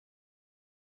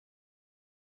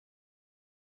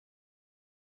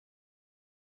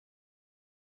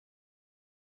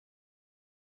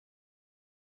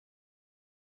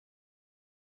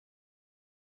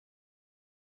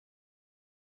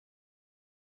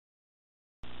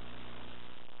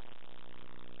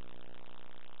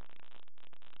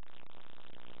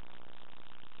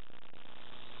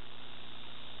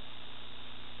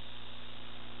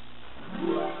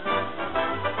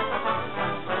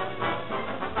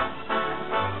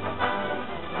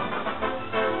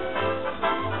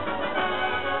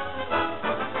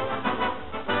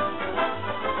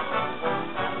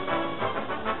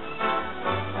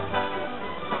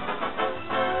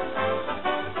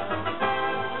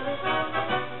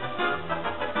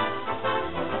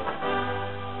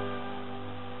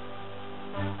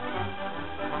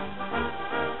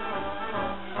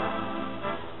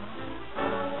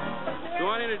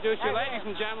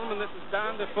gentlemen, this is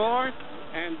Don DeFore,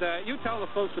 and you tell the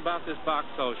folks about this box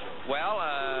social. Well,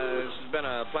 this has been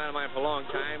a plan of mine for a long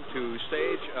time to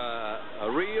stage a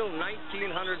real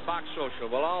 1900 box social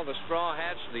with all the straw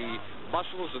hats, the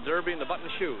bustles, the derby, and the button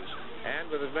shoes, and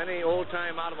with as many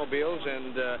old-time automobiles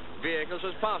and vehicles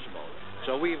as possible.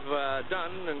 So we've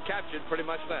done and captured pretty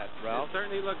much that, Ralph. It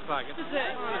certainly looks like it.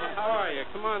 How are you?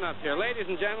 Come on up here. Ladies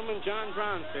and gentlemen, John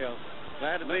Brownfield.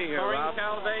 Glad to be here, Corinne Ralph.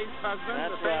 Calve's husband,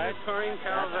 That's the famous right. Corinne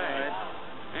Calve. Right.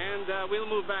 And we'll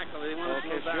move back a little. Okay,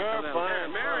 move back sure, a little.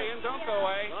 fine, There, Marion, don't go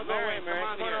away. Don't go away, Marion. Come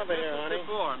on Come here. over here, honey.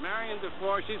 DeFore. Marion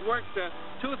DeFore. She's worked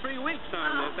 2 or 3 weeks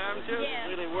on this, haven't you? Yes.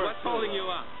 Really worked. What's holding you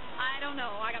up? I don't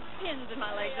know. I got pins in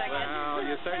my legs, I guess. Well,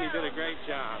 you certainly did a great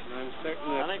job. I'm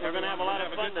certain that I think we're going to have a lot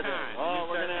of fun today. Oh,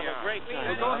 we're going to have a great time.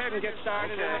 Well, go ahead and get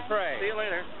started in the fray. See you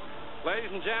later.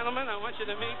 Ladies and gentlemen, I want you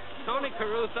to meet Tony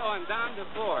Caruso and Don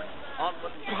DeFore.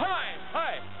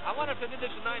 Hi. I wonder if they did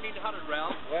this in 1900,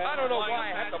 Ralph. Well, I don't know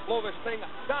why I had to blow this thing.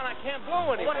 Don, I can't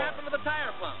blow anymore. What happened to the tire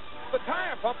pump? The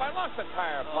tire pump? I lost the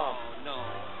tire pump. Oh, no.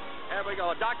 Here we go.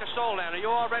 Dr. Soldan, are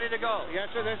you all ready to go? Yes,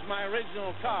 sir. This is my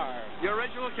original car. Your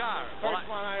original car? First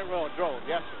one I drove.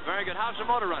 Yes, sir. Very good. How's the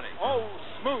motor running? Oh,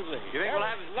 smoothly. You think we'll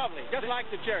have it? Lovely. Just like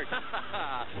the church.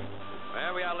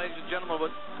 There we are, ladies and gentlemen.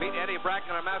 We'll meet Eddie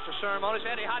Bracken, our master of ceremonies.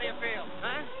 Eddie, how do you feel?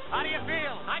 Huh? How do you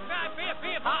feel? I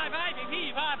feel fine.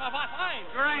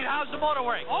 Great. How's the motor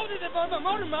work? Oh, the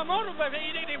motor, Fine,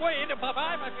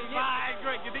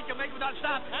 great. You think you'll make it without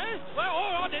stopping? Huh?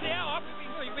 Well,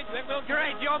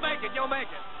 Great. You'll make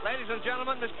it. Ladies and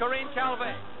gentlemen, Miss Corinne Calve.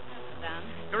 Don.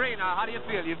 Corinne, how do you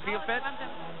feel? You feel fit? I'm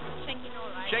just shaking all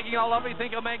right. Shaking all over? You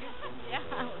think you'll make it? Yeah,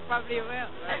 probably will.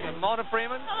 And Mona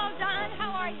Freeman? Hello, Don.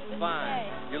 How are you this day?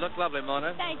 You look lovely,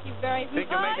 Mona. Thank you very much. Think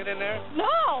you'll make it in there?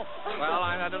 No. Well,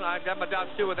 I don't know. I've got my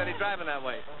doubts, too, with Eddie driving that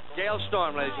way. Gail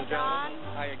Storm, ladies and gentlemen.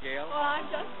 Hi, Hiya, Gail. Well, I'm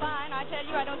just fine. I tell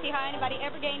you, I don't see how anybody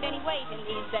ever gained any weight in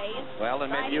these days. Well,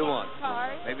 then maybe you won't.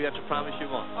 Cars. Maybe that's a promise you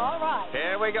won't. All right.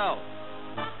 Here we go.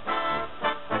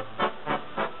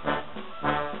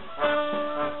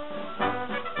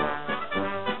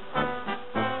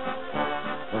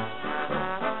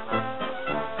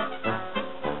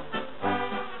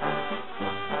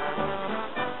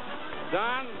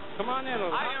 Don, come on in.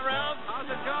 Hiya, Ralph. How's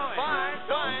it going? Fine.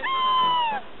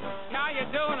 How you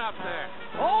doing up there?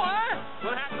 Oh, huh?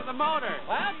 What happened to the motor?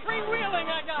 Well, freewheeling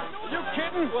I got. You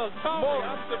kidding? Well, totally.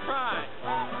 I'm surprised.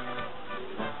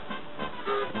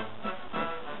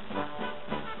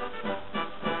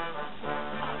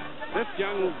 This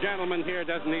young gentleman here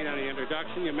doesn't need any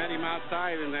introduction. You met him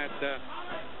outside in that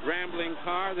rambling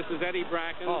car. This is Eddie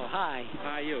Bracken. Oh, hi.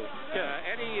 Hi, you.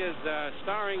 Eddie is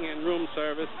starring in room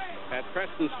service at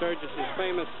Preston Sturgis's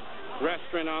famous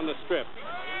restaurant on the Strip.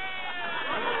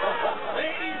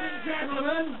 Ladies and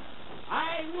gentlemen,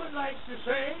 I would like to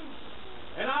say,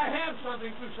 and I have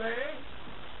something to say,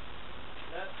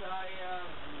 that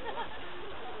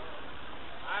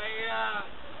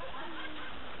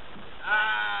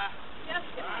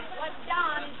What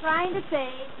Don is trying to say,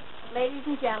 ladies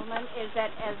and gentlemen, is that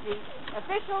as the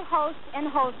official host and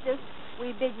hostess,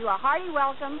 we bid you a hearty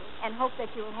welcome and hope that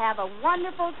you will have a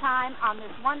wonderful time on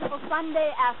this wonderful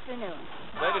Sunday afternoon.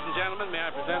 Ladies and gentlemen, may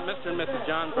I present Mr. and Mrs.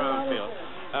 John Brownfield.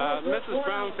 Mrs.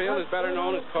 Brownfield is better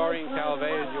known as Corinne Calve,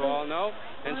 as you all know,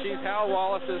 and she's Hal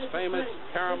Wallace's famous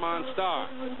Paramount star.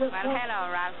 Well, hello,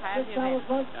 Ralph. How have you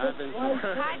been?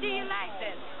 How do you like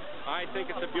this? I think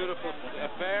it's a beautiful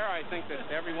affair. I think that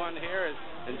everyone here has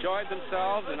enjoyed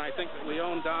themselves, and I think that we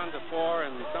own Don DeFore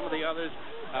and some of the others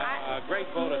a great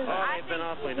vote of thanks. They've been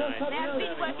awfully nice. They've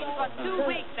been working for 2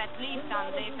 weeks at least on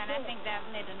this, and I think they've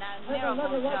made a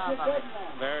miracle job of it.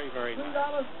 Very, very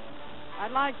nice.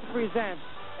 I'd like to present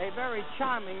a very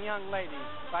charming young lady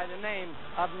by the name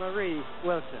of Marie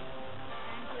Wilson.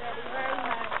 Thank you, Eddie, very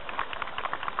much.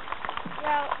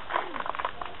 Well,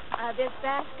 this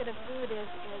basket of food is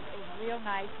real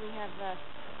nice. We have I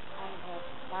have a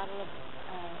bottle of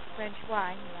French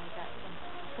wine that I got from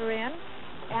Corinne,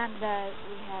 and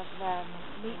we have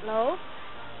meatloaf,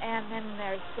 and then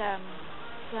there's some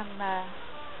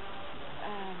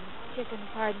chicken,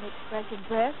 pardon the expression,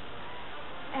 breast,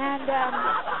 and then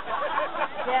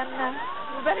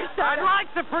we better start. I'd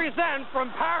like to present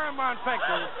from Paramount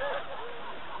Pictures,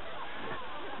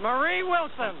 Marie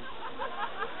Wilson.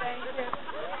 Thank you.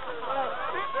 Well,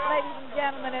 ladies and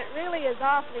gentlemen, it really is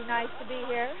awfully nice to be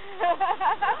here.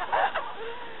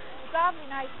 It's awfully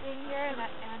nice being here, and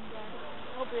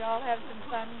hope we all have some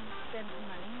fun and spend some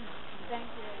money. Thank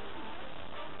you.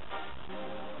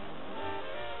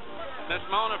 Miss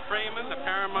Mona Freeman, the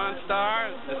Paramount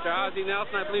star. Mr. Ozzie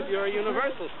Nelson, I believe you're a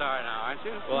Universal star now, aren't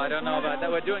you? Well, I don't know about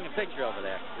that. We're doing a picture over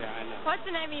there. Yeah, I know. What's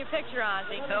the name of your picture,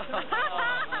 Ozzie? No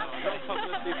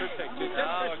publicity for pictures.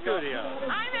 Just for studio.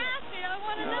 I'm asking. I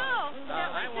want to know.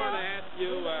 I want to ask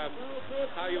you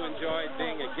how you enjoyed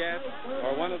being a guest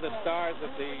or one of the stars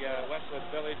of the Westwood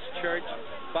Village Church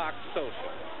Box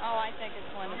Social. Oh, I think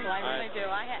it's wonderful. I really do.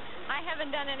 I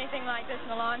haven't done anything like this in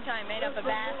a long time. Made up a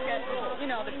basket, you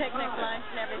know, the picnic lunch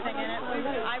and everything in it.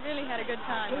 I really had a good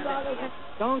time with it.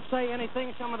 Don't say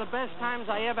anything. Some of the best times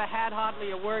I ever had,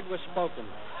 hardly a word was spoken. Do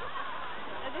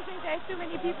you think there's too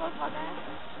many people for that?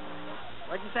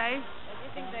 What'd you say? Do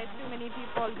you think there's too many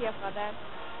people here for that?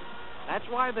 That's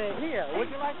why they're here. Would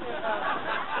you like to...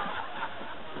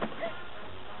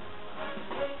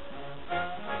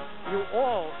 You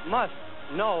all must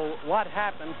know what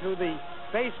happened to the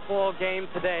baseball game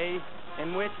today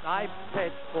in which I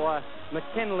pitched for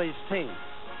McKinley's team.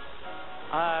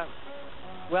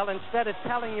 Well, instead of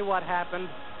telling you what happened,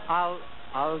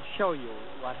 I'll show you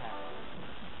what happened.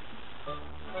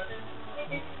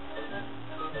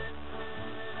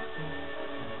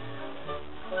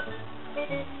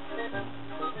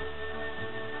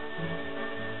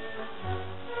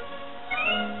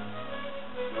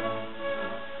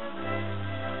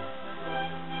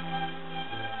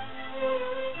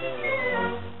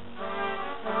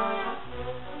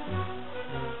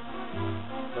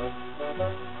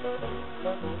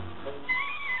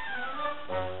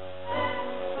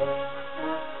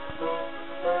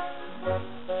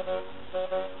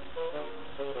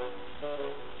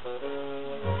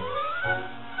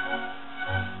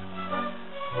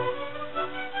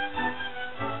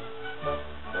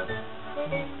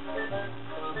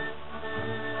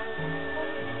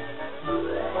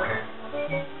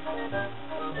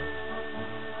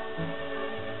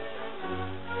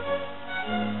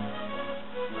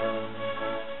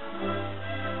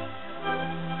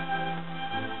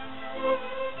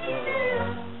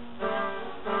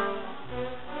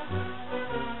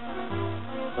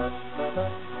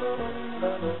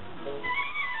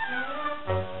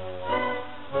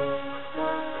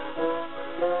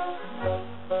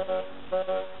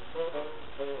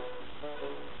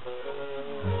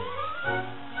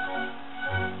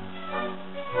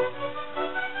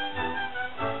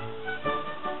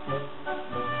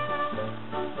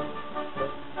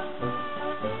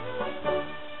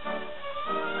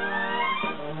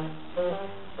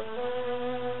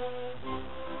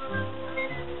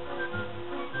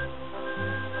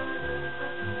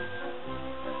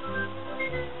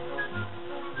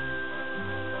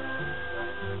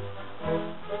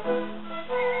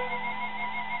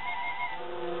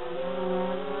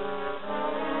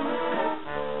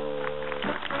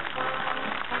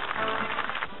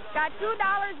 Got $2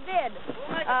 bid.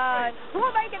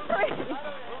 Who'll make it $3?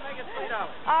 We'll make it $3. All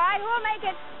right, who'll make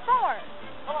it $4?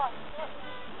 Come on.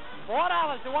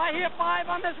 $4. Do I hear 5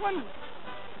 on this one?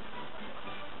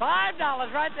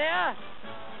 $5 right there.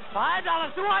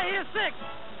 $5. Do I hear 6?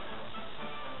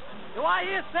 Do I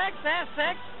hear 6? There's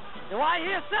 6. Do I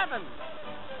hear 7?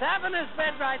 7 is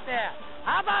bid right there.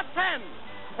 How about 10?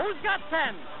 Who's got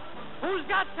 10? Who's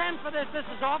got 10 for this? This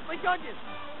is awfully good.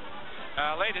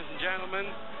 Ladies and gentlemen,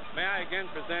 may I again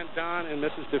present Don and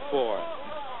Mrs. DeFore.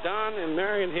 Don and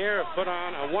Marion here have put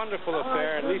on a wonderful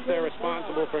affair. At least they're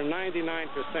responsible for 99%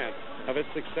 of its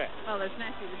success. Well, it's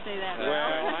nice of you to say that.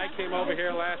 Well, I came over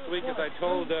here last week, as I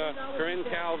told Corinne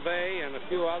Calvé and a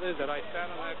few others, that I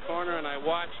sat on that corner and I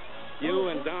watched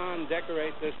you and Don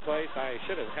decorate this place. I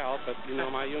should have helped, but, you know,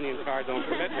 my union card don't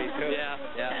permit me to. Yeah.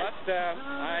 But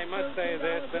I must say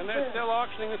this, and they're still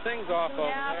auctioning the things off over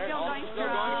there. Still going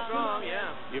strong,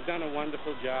 yeah. You've done a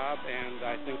wonderful job, and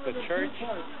I think the church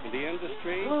and the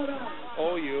industry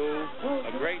owe you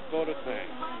a great vote of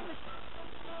thanks.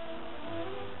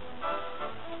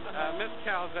 Miss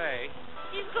Calvé.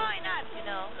 He's growing up, you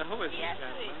know. Who is he, Yes,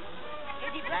 gentlemen?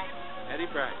 Eddie Black. Eddie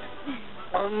Brackett.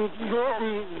 John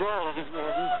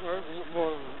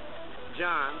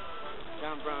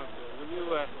Brownfield, will you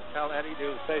tell Eddie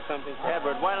to say something?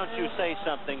 Edward, why don't you say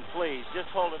something, please? Just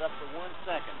hold it up for 1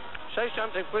 second. Say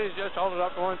something, please. Just hold it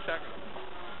up for 1 second.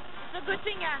 It's a good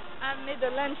thing I made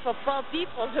a lunch for 4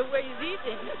 people the way he's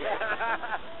eating.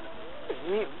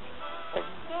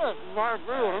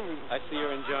 I see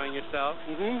you're enjoying yourself.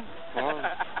 Mm-hmm.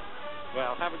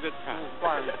 Well, have a good time.